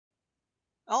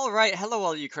Alright, hello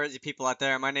all you crazy people out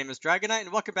there, my name is Dragonite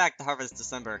and welcome back to Harvest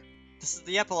December. This is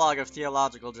the epilogue of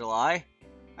Theological July.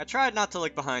 I tried not to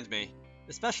look behind me,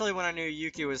 especially when I knew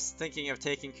Yuki was thinking of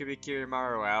taking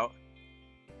Kubikirimaru out.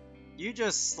 You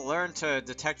just learned to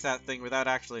detect that thing without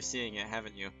actually seeing it,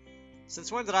 haven't you? Since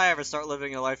when did I ever start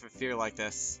living a life of fear like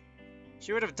this?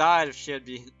 She would have died if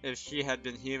she had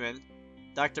been human.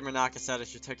 Dr. Manaka said if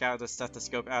she took her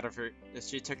stethoscope out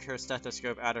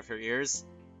of her ears.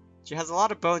 She has a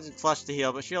lot of bones and flesh to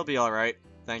heal, but she'll be alright,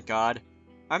 thank God.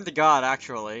 I'm the god,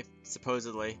 actually,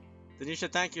 supposedly. Then you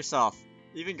should thank yourself.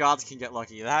 Even gods can get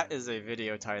lucky. That is a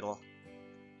video title.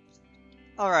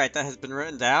 Alright, that has been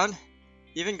written down.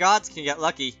 Even gods can get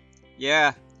lucky.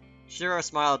 Yeah. Shiro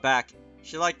smiled back.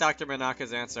 She liked Dr.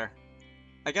 Manaka's answer.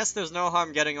 I guess there's no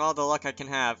harm getting all the luck I can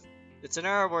have. It's an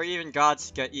era where even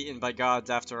gods get eaten by gods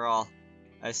after all.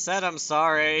 I said I'm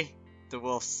sorry. The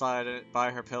wolf sighed by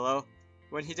her pillow.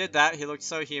 When he did that, he looked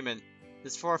so human.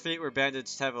 His 4 feet were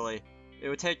bandaged heavily. It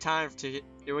would take time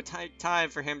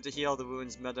for him to heal the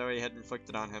wounds Midori had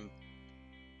inflicted on him.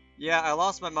 Yeah, I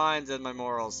lost my mind and my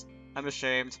morals. I'm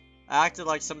ashamed. I acted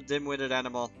like some dim-witted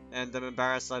animal, and I'm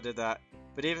embarrassed I did that.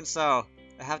 But even so,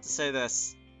 I have to say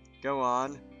this. Go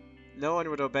on. No one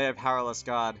would obey a powerless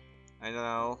god. I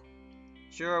know.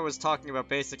 Shiro was talking about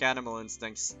basic animal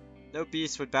instincts. No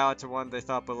beast would bow to one they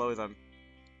thought below them.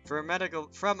 From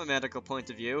a medical point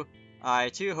of view, I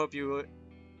too hope you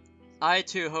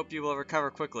will recover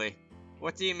quickly.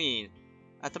 What do you mean?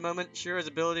 At the moment, Shiro's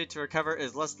ability to recover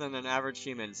is less than an average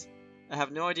human's. I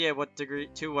have no idea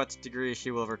to what degree she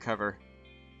will recover.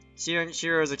 Seeing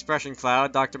Shiro's expression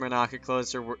cloud, Dr. Manaka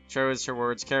chose her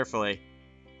words carefully.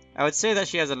 I would say that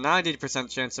she has a 90%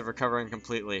 chance of recovering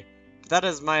completely, but that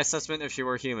is my assessment if she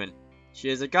were human. She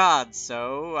is a god,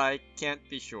 so I can't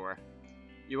be sure.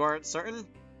 You aren't certain?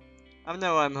 I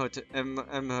know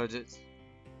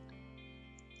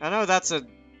that's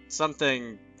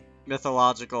something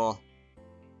mythological,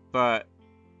 but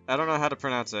I don't know how to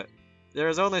pronounce it. There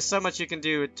is only so much you can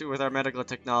do with our medical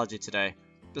technology today.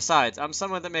 Besides, I'm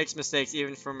someone that makes mistakes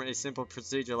even from a simple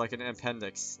procedure like an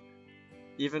appendix.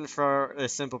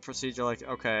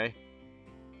 Okay.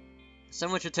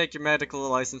 Someone should take your medical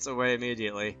license away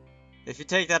immediately. If you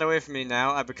take that away from me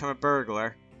now, I become a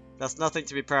burglar. That's nothing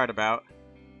to be proud about.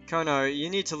 Konno,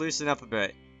 you need to loosen up a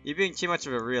bit. You're being too much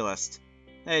of a realist.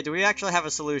 Hey, do we actually have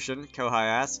a solution? Kohai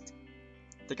asked.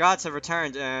 The gods have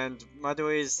returned, and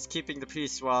Madoi is keeping the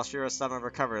peace while Shiro-sama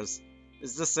recovers.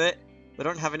 Is this it? We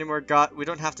don't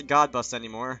have to god bust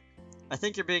anymore. I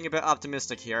think you're being a bit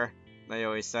optimistic here,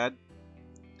 Mayoi said.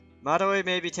 Madoi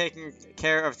may be taking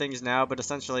care of things now, but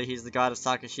essentially he's the god of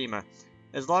Sakashima.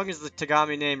 As long as the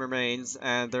Tagami name remains,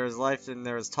 and there is life and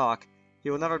there is talk, he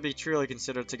will never be truly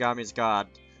considered Tagami's god.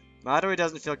 Madoi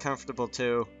doesn't feel comfortable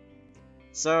too.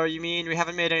 So, you mean we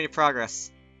haven't made any progress?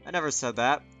 I never said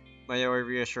that, Mayoi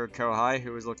reassured Kohai,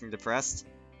 who was looking depressed.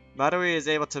 Madoi is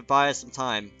able to buy us some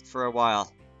time, for a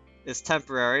while. It's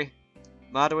temporary.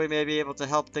 Madoi may be able to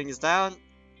help things down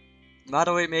now,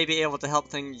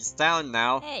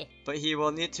 Hey. But he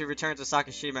will need to return to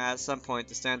Sakashima at some point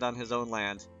to stand on his own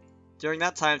land. During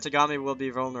that time, Tagami will be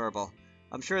vulnerable.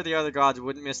 I'm sure the other gods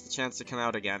wouldn't miss the chance to come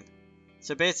out again.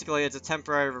 So basically, it's a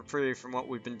temporary reprieve from what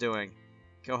we've been doing.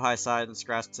 Kohai sighed and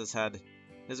scratched his head.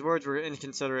 His words were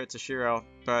inconsiderate to Shiro,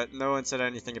 but no one said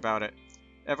anything about it.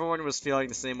 Everyone was feeling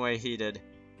the same way he did.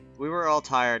 We were all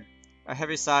tired. Our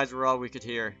heavy sighs were all we could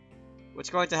hear.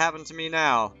 What's going to happen to me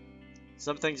now?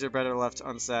 Some things are better left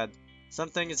unsaid. Some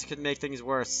things could make things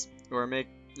worse, or make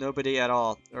nobody at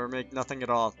all, or make nothing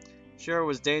at all. Shiro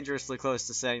was dangerously close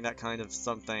to saying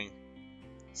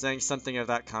something of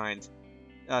that kind.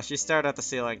 She stared at the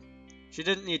ceiling. She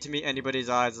didn't need to meet anybody's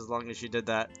eyes as long as she did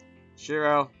that.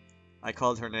 Shiro. I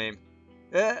called her name.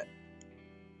 I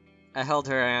held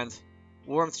her hand.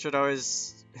 Warmth should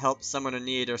always help someone in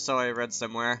need, or so I read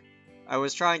somewhere. I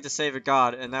was trying to save a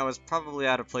god, and that was probably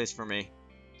out of place for me.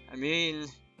 I mean,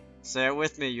 say it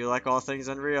with me, you like all things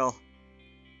unreal.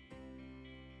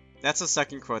 That's the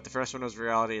second quote. The first one was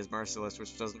reality is merciless,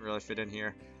 which doesn't really fit in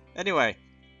here. Anyway,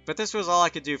 but this was all I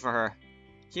could do for her.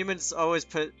 Humans always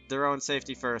put their own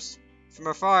safety first. From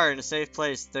afar, in a safe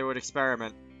place, they would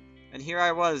experiment. And here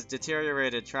I was,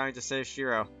 deteriorated, trying to save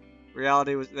Shiro.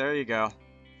 Reality was... there you go.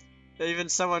 Even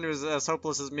someone who's as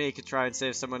hopeless as me could try and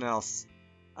save someone else.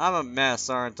 I'm a mess,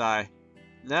 aren't I?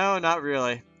 No, not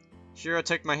really. Shiro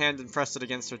took my hand and pressed it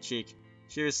against her cheek.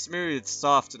 She was smooth,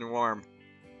 soft, and warm.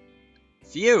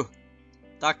 Phew!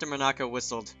 Dr. Manaka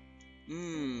whistled.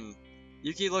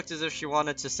 Yuki looked as if she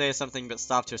wanted to say something but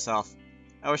stopped herself.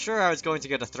 I was sure I was going to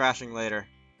get a thrashing later.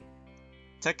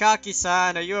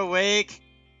 Takaki-san, are you awake?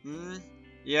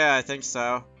 Yeah, I think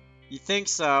so. You think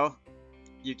so?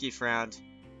 Yuki frowned.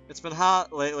 It's been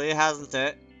hot lately, hasn't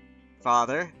it,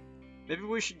 Father? Maybe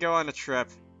we should go on a trip.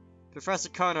 Professor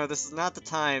Konno, this is not the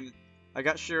time. I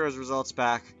got Shiro's results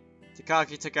back.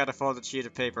 Takaki took out a folded sheet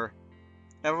of paper.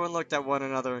 Everyone looked at one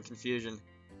another in confusion.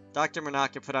 Dr.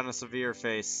 Manaka put on a severe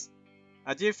face.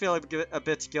 I do feel a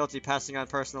bit guilty passing on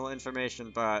personal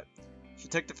information, but... She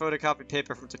took the photocopied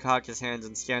paper from Takaki's hands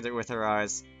and scanned it with her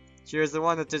eyes. She was the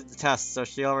one that did the test, so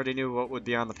she already knew what would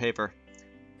be on the paper.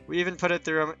 We even put her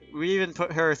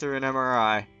through an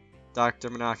MRI, Dr.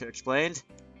 Manaka explained.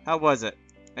 How was it?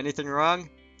 Anything wrong?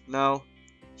 No.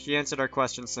 She answered our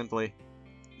question simply.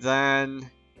 Then...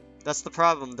 That's the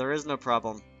problem. There is no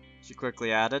problem, she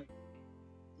quickly added.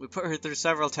 We put her through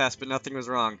several tests, but nothing was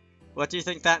wrong. What do you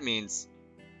think that means?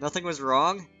 Nothing was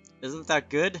wrong? Isn't that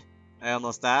good? I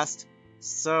almost asked.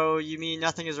 So, you mean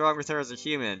nothing is wrong with her as a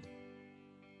human?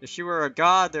 If she were a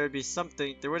god, there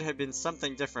would have been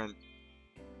something different.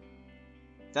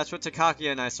 That's what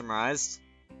Takaki and I surmised.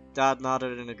 Dad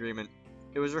nodded in agreement.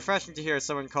 It was refreshing to hear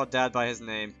someone called Dad by his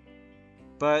name.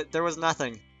 But there was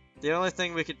nothing. The only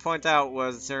thing we could point out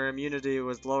was her immunity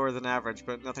was lower than average,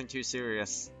 but nothing too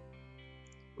serious.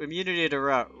 Immunity to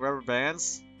rubber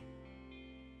bands?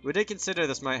 We did consider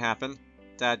this might happen.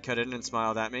 Dad cut in and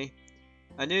smiled at me.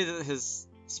 I knew that his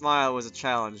smile was a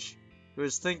challenge.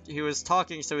 He was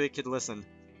talking so we could listen.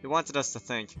 He wanted us to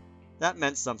think. That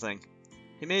meant something.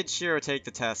 He made Shiro take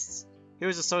the tests. He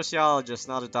was a sociologist,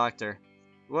 not a doctor.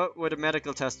 What would a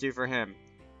medical test do for him?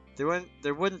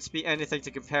 There wouldn't be anything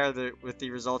to compare with the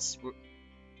results.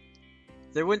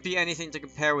 There wouldn't be anything to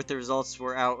compare with the results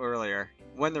were out earlier.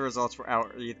 When the results were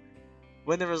out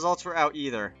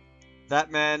either.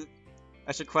 That man,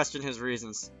 I should question his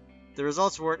reasons. The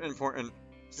results weren't important.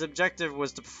 His objective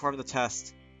was to perform the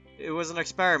test. It was an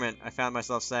experiment, I found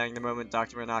myself saying the moment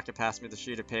Dr. Manaka passed me the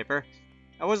sheet of paper.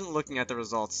 I wasn't looking at the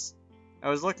results. I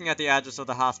was looking at the address of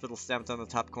the hospital stamped on the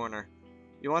top corner.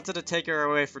 You wanted to take her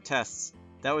away for tests.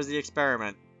 That was the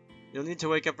experiment. You'll need to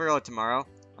wake up early tomorrow.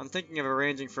 I'm thinking of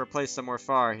arranging for a place somewhere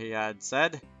far, he had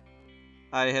said.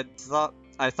 I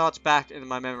thought back in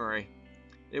my memory.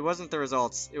 It wasn't the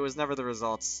results. It was never the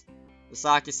results.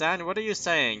 Masaki-san, what are you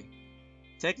saying?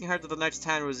 Taking her to the next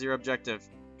town was your objective.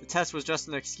 The test was just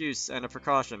an excuse and a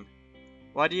precaution.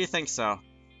 Why do you think so?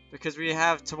 Because we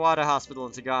have Towada Hospital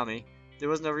in Tagami. There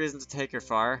was no reason to take her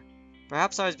far.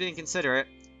 Perhaps I was being considerate,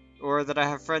 or that I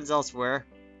have friends elsewhere,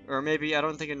 or maybe I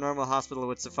don't think a normal hospital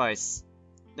would suffice.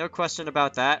 No question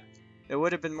about that. It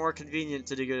would have been more convenient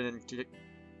to do it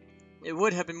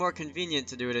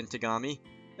in Tagami.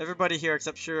 Everybody here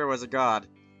except Shiro was a god.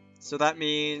 So that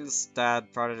means...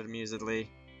 Dad prodded amusedly.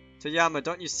 Toyama,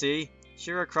 don't you see?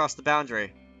 Shiro crossed the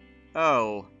boundary.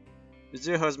 Oh.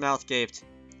 Mizuho's mouth gaped.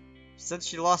 Since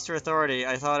she lost her authority,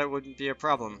 I thought it wouldn't be a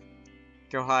problem.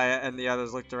 Kohaya and the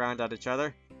others looked around at each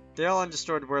other. They all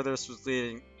understood where this was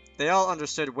leading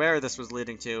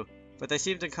to, but they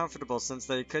seemed uncomfortable since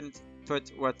they couldn't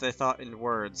put what they thought in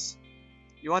words.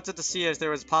 You wanted to see if there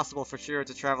was possible for Shiro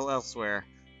to travel elsewhere.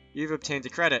 You've obtained a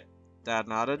credit, Dad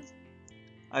nodded.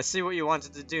 I see what you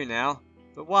wanted to do now.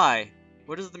 But why?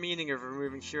 What is the meaning of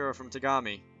removing Shiro from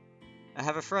Tagami? I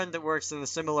have a friend that works in a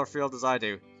similar field as I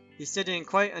do. He's studying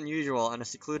quite unusual on a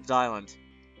secluded island.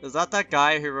 Is that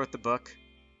guy who wrote the book?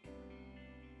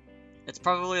 It's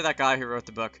probably that guy who wrote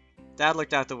the book. Dad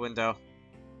looked out the window.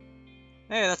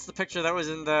 Hey, that's the picture that was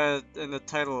in the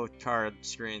title card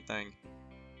screen thing.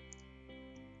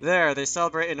 There, they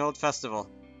celebrate an old festival.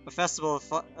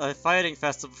 A fighting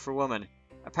festival for women.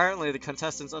 Apparently, the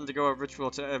contestants undergo a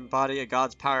ritual to embody a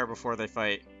god's power before they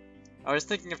fight. I was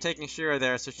thinking of taking Shiro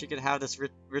there so she could have this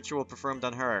ritual performed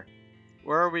on her.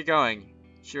 Where are we going?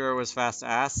 Shiro was fast to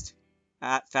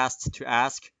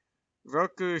ask.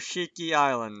 Rokushiki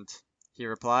Island, he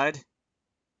replied.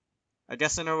 I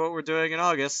guess I know what we're doing in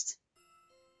August.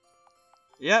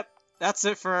 Yep, that's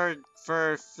it for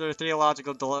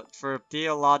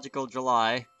theological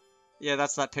July. Yeah,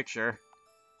 that's that picture.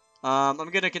 I'm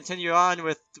gonna continue on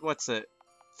with, what's it?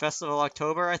 Festival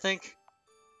October, I think?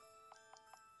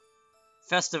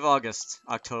 Festive August.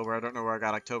 October, I don't know where I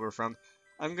got October from.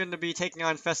 I'm gonna be taking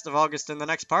on Festive August in the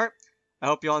next part. I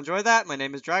hope you all enjoy that. My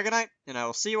name is Dragonite, and I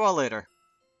will see you all later.